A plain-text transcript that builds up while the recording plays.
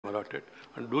allotted,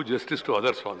 and do justice to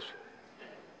others also.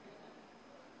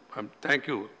 Thank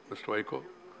you, Mr. Vaiko.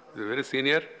 This is very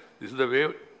senior. This is the way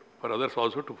for others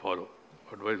also to follow.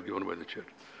 Advice given by the chair.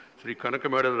 Sri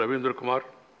Kamakamedala Ravindra Kumar.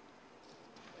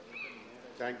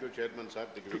 Thank you, Chairman, sir,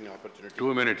 for giving the opportunity.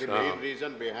 2 minutes. The main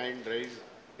reason behind rise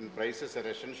in prices are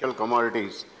essential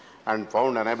commodities and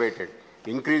found unabated.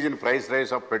 Increase in price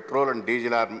rise of petrol and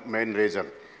diesel are main reason.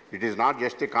 It is not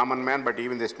just the common man, but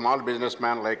even the small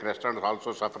businessman like restaurants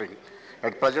also suffering.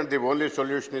 At present, the only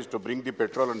solution is to bring the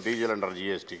petrol and diesel under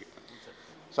GST.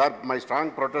 Sir, my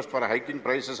strong protest for hiking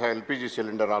prices of LPG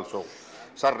cylinder also.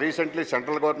 Sir, recently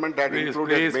central government had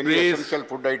included many essential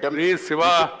food items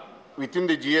within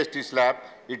the GST slab.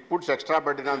 It puts extra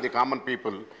burden on the common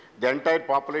people. The entire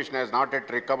population has not yet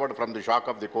recovered from the shock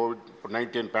of the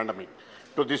COVID-19 pandemic.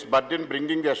 To this burden,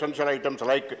 bringing the essential items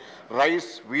like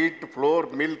rice, wheat, flour,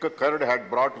 milk, curd had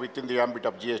brought within the ambit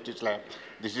of GST slab.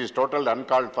 This is totally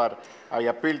uncalled for. I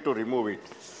appeal to remove it.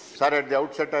 Sir, at the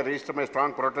outset, I registered my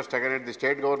strong protest against the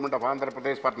state government of Andhra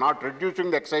Pradesh for not reducing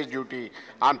the excise duty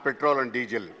on petrol and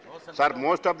diesel. Sir,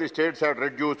 most of the states have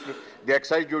reduced the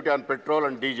excise duty on petrol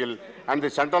and diesel, and the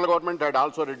central government had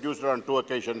also reduced it on 2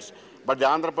 occasions, but the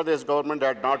Andhra Pradesh government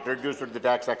had not reduced the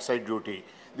tax excise duty.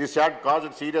 This had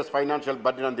caused serious financial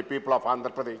burden on the people of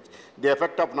Andhra Pradesh. The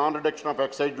effect of non-reduction of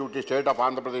excise duty state of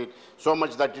Andhra Pradesh so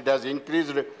much that it has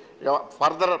increased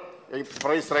further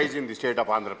price rise in the state of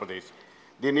Andhra Pradesh.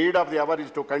 The need of the hour is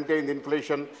to contain the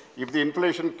inflation. If the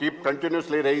inflation keeps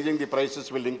continuously rising, the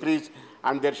prices will increase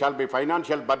and there shall be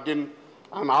financial burden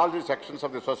on all the sections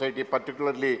of the society,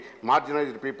 particularly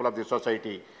marginalized people of the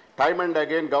society. Time and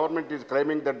again, government is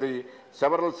claiming that the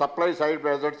several supply side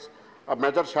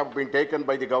measures have been taken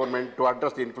by the government to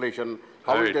address the inflation.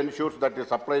 How it ensures that the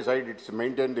supply side is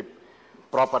maintained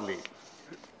properly.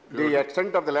 The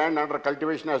extent of the land under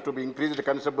cultivation has to be increased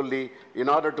considerably in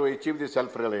order to achieve the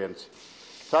self-reliance.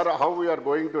 Sir, how we are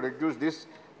going to reduce this?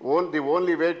 The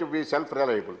only way to be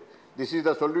self-reliable. This is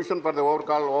the solution for the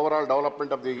overall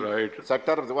development of the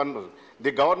sector.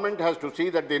 The government has to see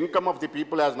that the income of the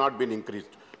people has not been increased.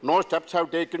 No steps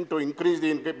have taken to increase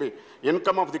the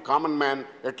income of the common man,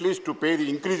 at least to pay the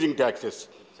increasing taxes.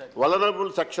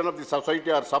 Vulnerable section of the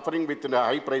society are suffering with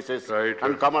high prices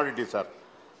and commodities, sir.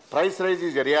 Price rise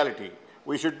is a reality.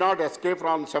 We should not escape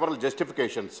from several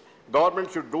justifications.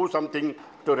 Government should do something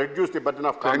to reduce the burden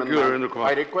of common man.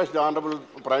 I request the Honourable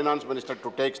Finance Minister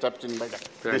to take steps in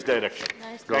this direction.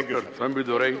 Thank you, sir. Thank you,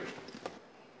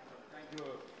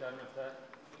 Chairman, sir.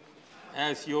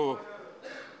 As you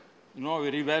know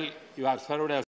very well, you are served as